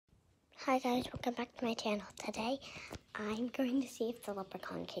Hi guys, welcome back to my channel. Today, I'm going to see if the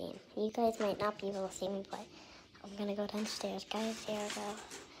leprechaun came. You guys might not be able to see me, but I'm gonna go downstairs. Guys, here I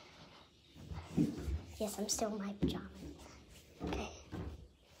go. Yes, I'm still in my pajamas. Okay.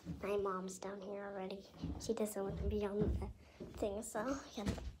 My mom's down here already. She doesn't want to be on the thing, so yeah,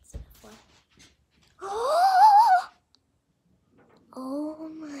 see the floor. Oh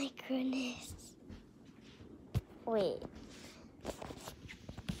my goodness. Wait.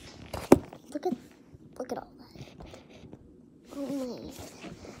 Look at all that.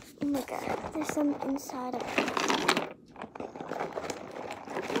 Oh my god, there's some inside of it.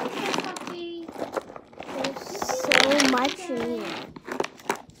 There's so much in here.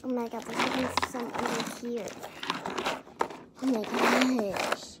 Oh my god, there's even some under here. Oh my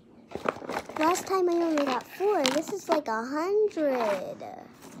gosh. Last time I only got 4. This is like 100.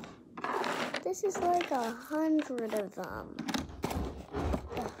 This is like 100 of them.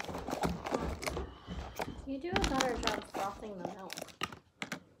 You do a better job frothing the milk.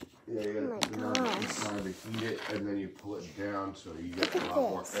 Yeah, you gotta put it on inside to heat it, and then you pull it down so you get a lot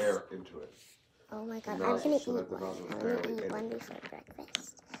more air into it. Oh my god, I'm gonna eat one. I'm gonna eat one before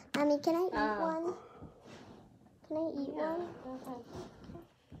breakfast. Mommy, can I eat one? Can I eat one? Go ahead.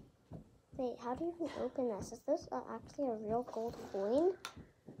 Wait, how do you even open this? Is this actually a real gold coin?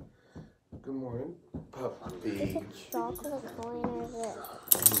 Good morning, puppy. Is it a chocolate coin or is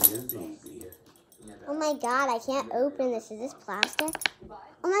it? Your baby. Oh my god, I can't open this. Is this plastic?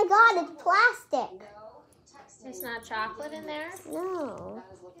 Oh my god, it's plastic! It's not chocolate in there? No.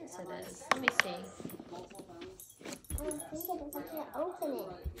 Yes, it is. Let me see. I don't think it is. I can't open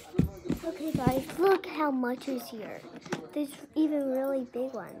it. Okay, guys, look how much is here. There's even really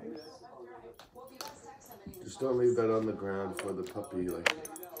big ones. Just don't leave that on the ground for the puppy, like,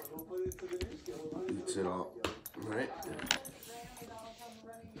 eats it all, right?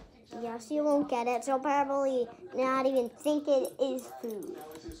 Yes, you won't get it, so probably not even think it is food.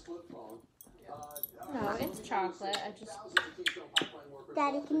 No, it's chocolate.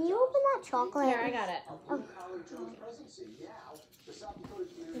 Daddy, can you open that chocolate? Here, I got it. Oh.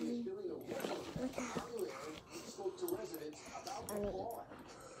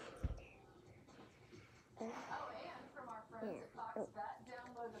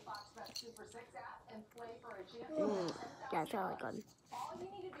 That's really good.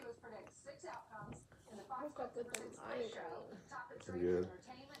 Yeah.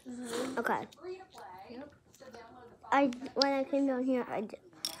 Okay. When I came down here, I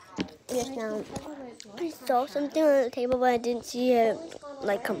saw something on the table, but I didn't see it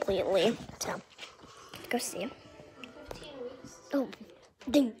like completely. So, go see. Oh,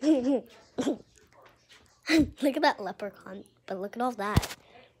 ding! Look at that leprechaun. But look at all that.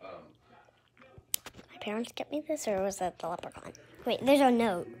 My parents get me this, or was that the leprechaun? Wait, there's a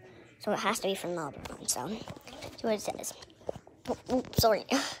note, so it has to be from the leprechaun. So, see what it says. Oh, sorry.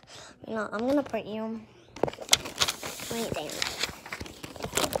 You know, I'm gonna put you right there.